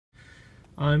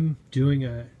I'm doing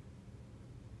a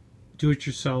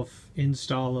do-it-yourself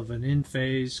install of an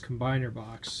Enphase combiner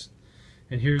box,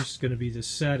 and here's going to be the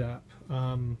setup.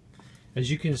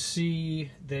 As you can see,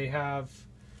 they have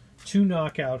two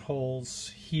knockout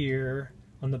holes here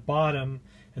on the bottom,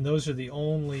 and those are the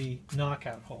only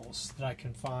knockout holes that I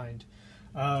can find.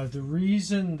 The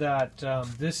reason that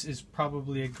this is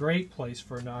probably a great place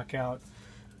for a knockout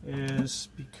is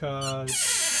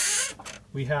because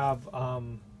we have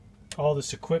all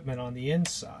this equipment on the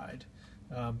inside,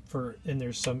 and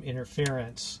there's some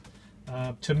interference.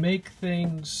 To make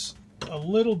things a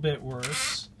little bit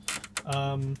worse,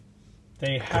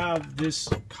 they have this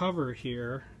cover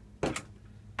here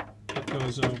that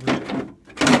goes over it,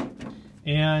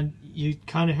 and you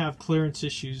kind of have clearance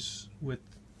issues with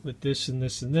this and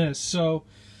this and this. So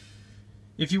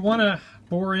if you want to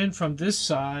bore in from this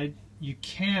side, you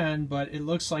can, but it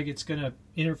looks like it's going to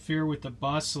interfere with the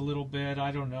bus a little bit.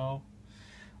 I don't know.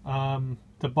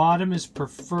 The bottom is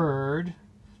preferred.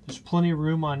 There's plenty of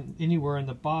room on anywhere in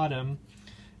the bottom,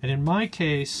 and in my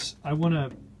case, I want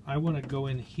to go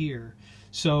in here.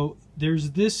 So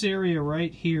there's this area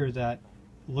right here that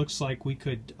looks like we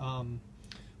could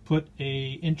put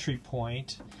a entry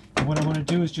point. And what I want to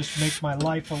do is just make my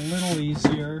life a little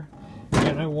easier,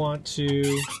 and I want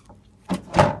to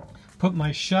put my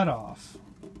shutoff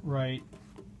right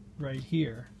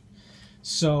here.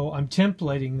 So I'm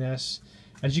templating this.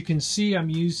 As you can see, I'm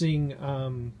using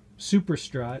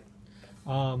superstrut.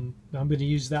 I'm going to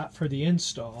use that for the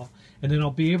install, and then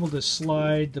I'll be able to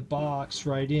slide the box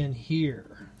right in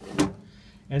here.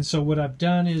 And so what I've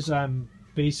done is I'm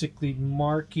basically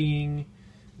marking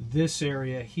this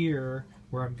area here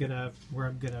where I'm gonna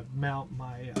mount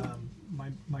my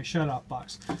my shutoff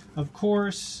box. Of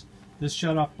course, this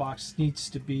shutoff box needs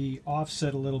to be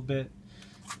offset a little bit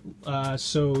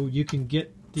so you can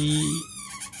get the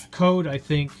code. I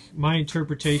think my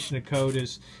interpretation of code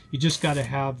is you just got to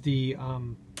have the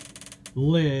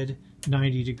lid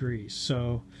 90 degrees,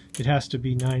 so it has to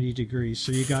be 90 degrees,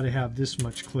 so you got to have this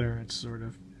much clearance, sort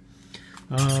of.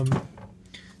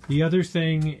 The other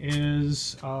thing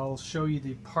is, I'll show you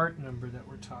the part number that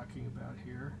we're talking about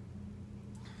here.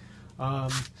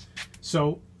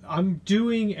 So I'm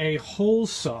doing a hole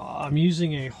saw. I'm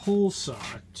using a hole saw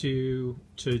to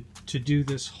do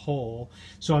this hole.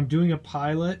 So I'm doing a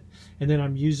pilot, and then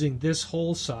I'm using this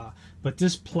hole saw. But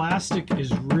this plastic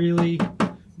is really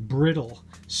brittle,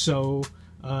 so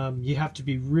you have to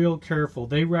be real careful.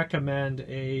 They recommend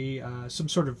a some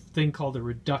sort of thing called a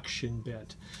reduction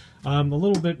bit. A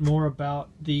little bit more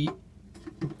about the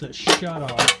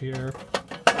shutoff here.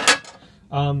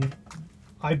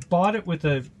 I bought it with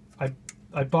a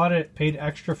I bought it, paid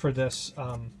extra for this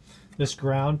this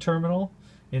ground terminal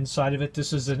inside of it.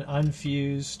 This is an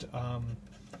unfused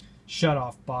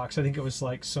shutoff box. I think it was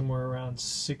like somewhere around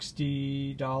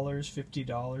 $60,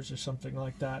 $50 or something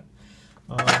like that.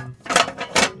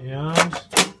 And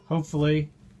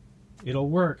hopefully it'll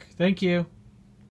work. Thank you.